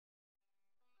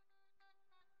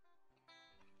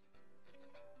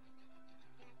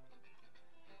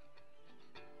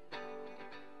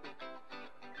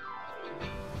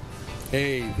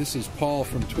Hey, this is Paul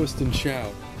from Twist and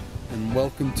Shout, and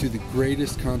welcome to the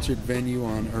greatest concert venue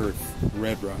on earth,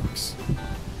 Red Rocks.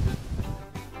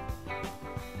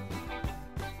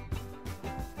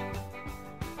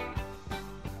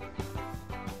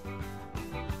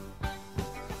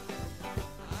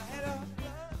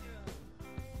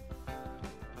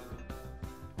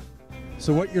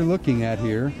 So what you're looking at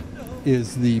here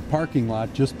is the parking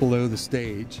lot just below the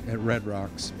stage at Red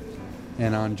Rocks.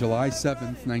 And on July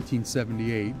 7th,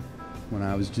 1978, when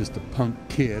I was just a punk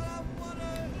kid,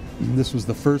 this was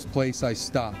the first place I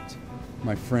stopped.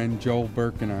 My friend Joel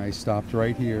Burke and I stopped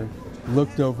right here,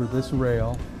 looked over this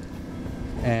rail,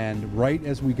 and right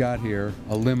as we got here,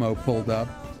 a limo pulled up,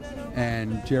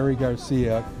 and Jerry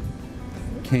Garcia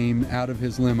came out of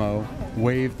his limo,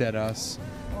 waved at us.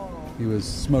 He was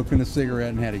smoking a cigarette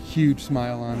and had a huge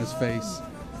smile on his face,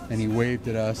 and he waved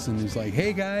at us and he's like,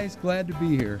 "Hey guys, glad to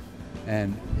be here."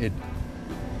 And it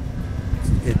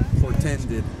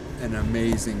portended an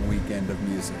amazing weekend of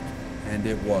music, and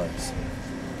it was.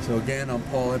 So again, I'm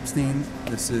Paul Epstein.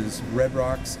 This is Red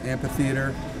Rocks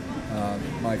Amphitheater,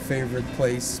 my favorite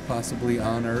place possibly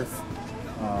on earth.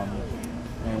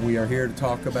 And we are here to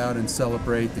talk about and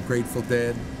celebrate the Grateful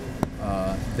Dead.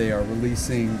 They are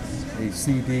releasing a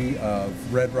CD of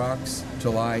Red Rocks,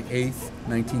 July 8th,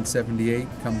 1978,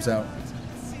 comes out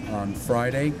on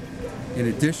Friday. In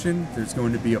addition, there's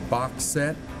going to be a box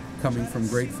set coming from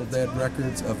Grateful Dead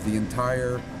Records of the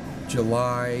entire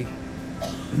July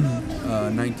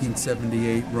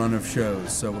 1978 run of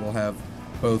shows. So it'll have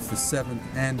both the 7th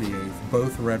and the 8th,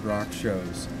 both Red Rock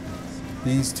shows.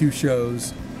 These two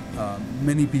shows,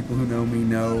 many people who know me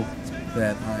know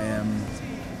that I am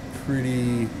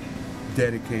pretty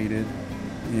dedicated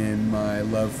in my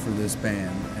love for this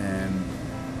band, and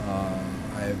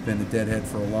I have been a Deadhead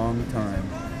for a long time.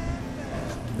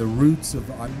 The roots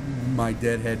of my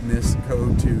Deadheadness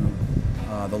go to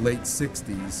the late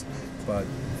 60s, but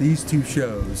these two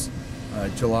shows,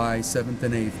 July 7th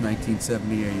and 8th,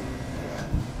 1978,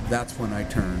 that's when I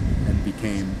turned and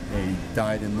became a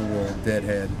dyed-in-the-wool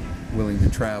Deadhead, willing to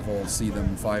travel, see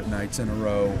them 5 nights in a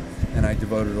row, and I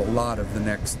devoted a lot of the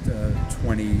next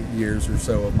 20 years or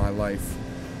so of my life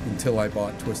until I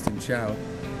bought Twist and Shout.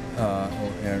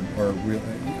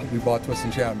 We bought Twist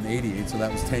and Shout in '88, so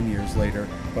that was 10 years later,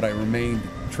 but I remained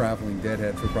traveling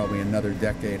Deadhead for probably another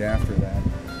decade after that.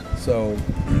 So,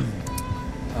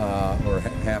 or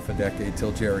half a decade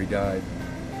till Jerry died.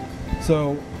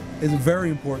 So, it's very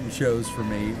important shows for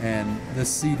me, and this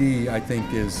CD, I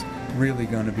think, is really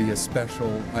going to be a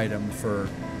special item for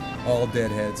all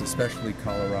Deadheads, especially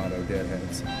Colorado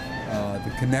Deadheads.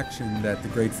 The connection that the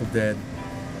Grateful Dead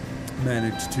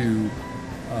managed to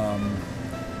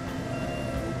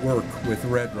work with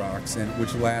Red Rocks, and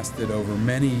which lasted over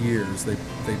many years. They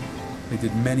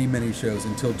did many shows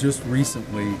until just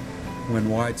recently, when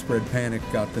Widespread Panic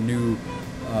got the new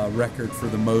record for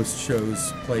the most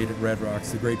shows played at Red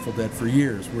Rocks. The Grateful Dead for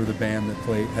years were the band that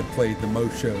had played the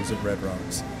most shows at Red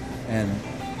Rocks, and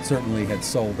certainly had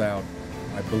sold out,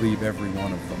 I believe, every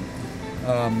one of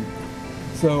them.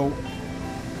 So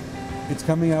it's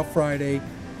coming out Friday.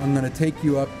 I'm going to take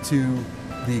you up to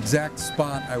the exact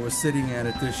spot I was sitting at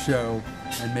this show,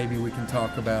 and maybe we can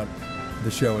talk about the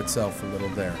show itself a little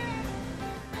there.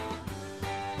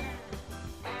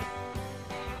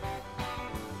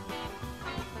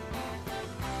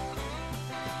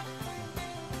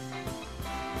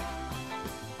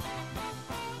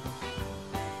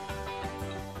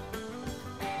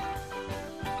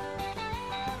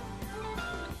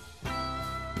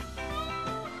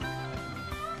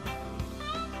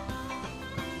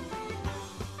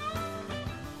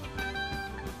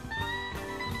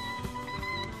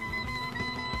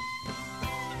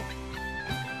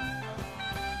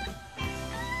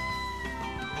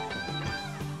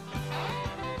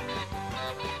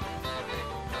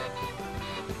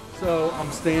 So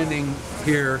I'm standing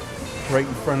here right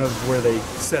in front of where they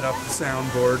set up the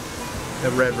soundboard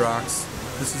at Red Rocks.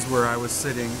 This is where I was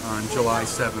sitting on July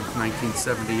 7th,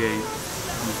 1978.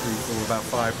 About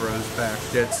 5 rows back,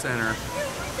 dead center.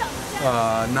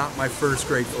 Not my first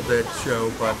Grateful Dead show,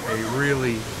 but a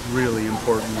really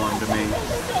important one to me.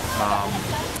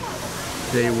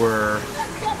 They were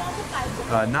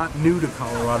not new to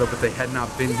Colorado, but they had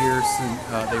not been here since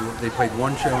they played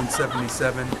one show in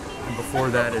 '77. And before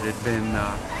that, it had been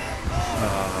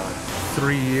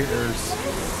 3 years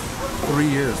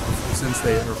since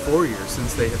or 4 years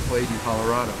since they had played in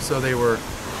Colorado. So there was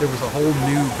a whole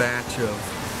new batch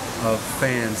of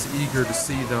fans eager to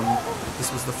see them.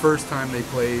 This was the first time they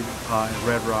played at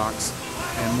Red Rocks,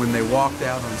 and when they walked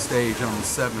out on stage on the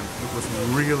 7th, it was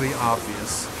really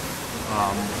obvious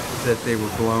that they were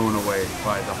blown away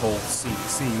by the whole scene,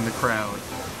 seeing the crowd,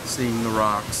 seeing the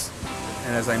rocks.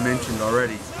 And as I mentioned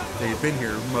already, they had been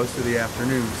here most of the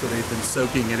afternoon, so they've been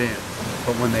soaking it in.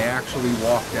 But when they actually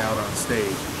walked out on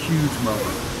stage, huge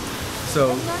moment.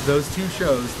 So those two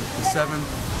shows, the 7th,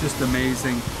 just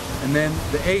amazing. And then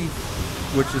the 8th,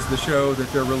 which is the show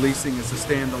that they're releasing as a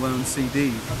standalone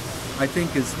CD, I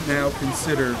think is now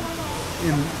considered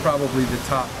in probably the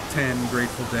top 10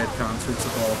 Grateful Dead concerts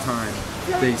of all time.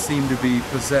 They seem to be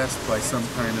possessed by some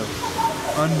kind of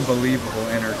unbelievable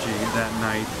energy that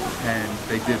night, and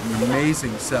they did an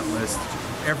amazing set list.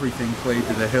 Everything played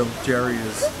to the hilt. Jerry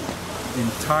is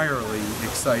entirely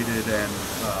excited and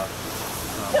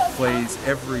plays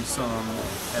every song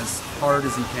as hard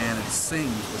as he can and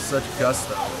sings with such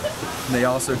gusto. And they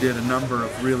also did a number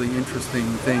of really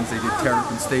interesting things. They did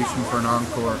Terrapin Station for an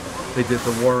encore. They did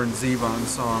the Warren Zevon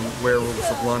song, Werewolves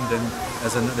of London,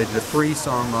 they did a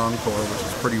 3-song encore, which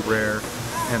is pretty rare.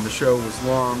 And the show was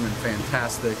long and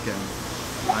fantastic, and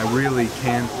I really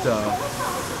can't, the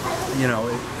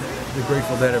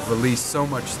Grateful Dead have released so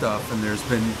much stuff, and there's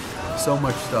been so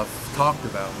much stuff talked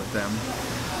about with them.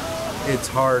 It's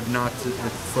hard not to,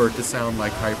 for it to sound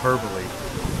like hyperbole.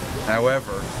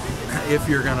 However, if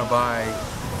you're going to buy,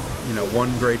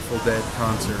 one Grateful Dead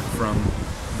concert from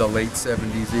the late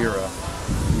 70s era,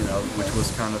 which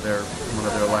was kind of one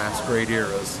of their last great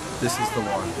eras, this is the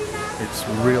one. It's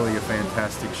really a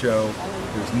fantastic show.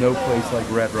 There's no place like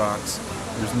Red Rocks.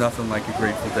 There's nothing like a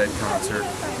Grateful Dead concert,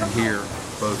 and here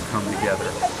both come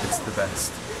together. It's the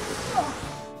best.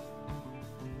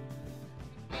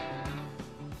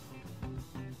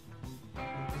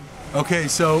 Okay,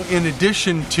 so in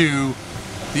addition to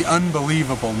the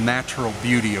unbelievable natural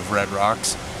beauty of Red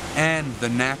Rocks and the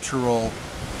natural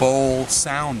bowl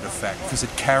sound effect, because it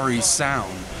carries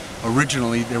sound.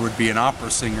 Originally there would be an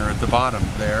opera singer at the bottom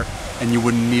there, and you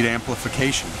wouldn't need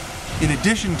amplification. In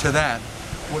addition to that,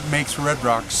 what makes Red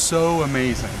Rocks so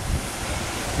amazing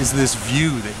is this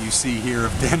view that you see here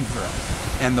of Denver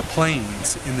and the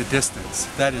plains in the distance.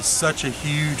 That is such a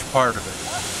huge part of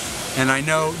it. And I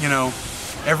know,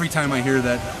 every time I hear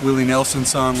that Willie Nelson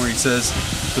song where he says,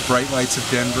 "The bright lights of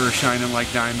Denver are shining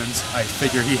like diamonds," I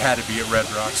figure he had to be at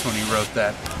Red Rocks when he wrote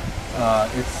that.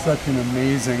 It's such an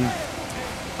amazing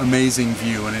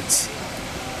view, and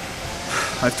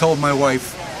I've told my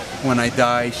wife when I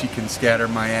die she can scatter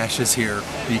my ashes here,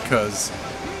 because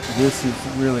this is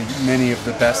really, many of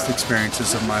the best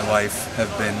experiences of my life have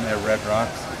been at Red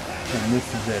Rocks, and this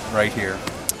is it right here.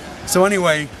 So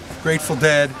anyway, Grateful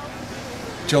Dead,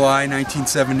 July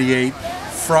 1978,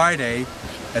 Friday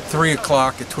at 3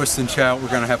 o'clock at Twist and Shout. We're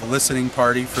going to have a listening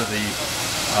party for the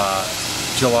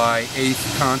July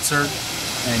 8th concert,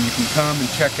 and you can come and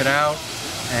check it out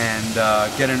and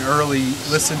get an early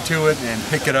listen to it and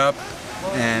pick it up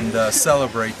and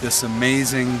celebrate this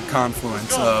amazing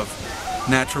confluence of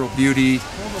natural beauty,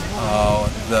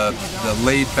 the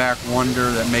laid-back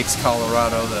wonder that makes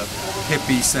Colorado the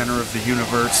hippie center of the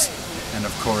universe, and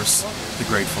of course the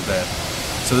Grateful Dead.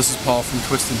 So this is Paul from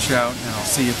Twist and Shout, and I'll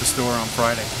see you at the store on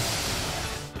Friday.